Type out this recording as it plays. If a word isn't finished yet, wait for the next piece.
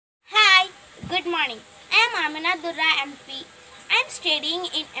Good morning. I am Amina Durra MP. I am studying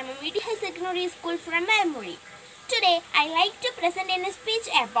in MALAYALM High Secondary School from Malappuram. Today, I like to present in a speech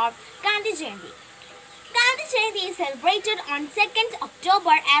about Gandhi Jayanthi. Gandhi Jayanthi is celebrated on 2nd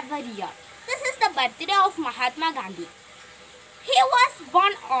October every year. This is the birthday of Mahatma Gandhi. He was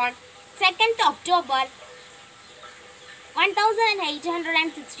born on 2nd October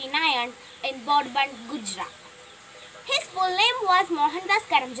 1869 in Bodban, Gujarat. His full name was Mohandas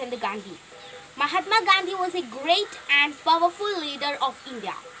Karamchand Gandhi. Mahatma Gandhi was a great and powerful leader of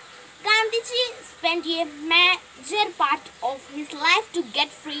India. Gandhiji spent a major part of his life to get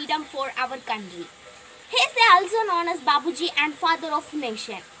freedom for our country. He is also known as Babuji and Father of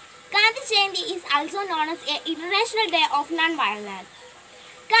Nation. Gandhi Jayanti is also known as an International Day of Non-Violence.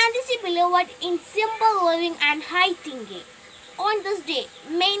 Gandhiji believed in simple living and high thinking. On this day,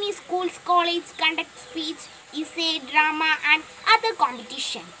 many schools, colleges conduct speech, essay, drama and other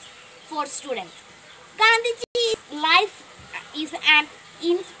competitions for students. Gandhiji's life is an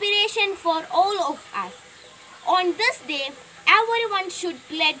inspiration for all of us. On this day, everyone should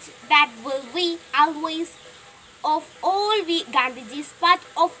pledge that will we always of all we Gandhiji's path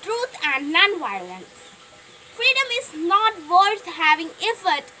of truth and non-violence. Freedom is not worth having if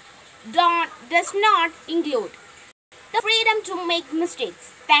it does not include the freedom to make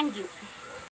mistakes. Thank you.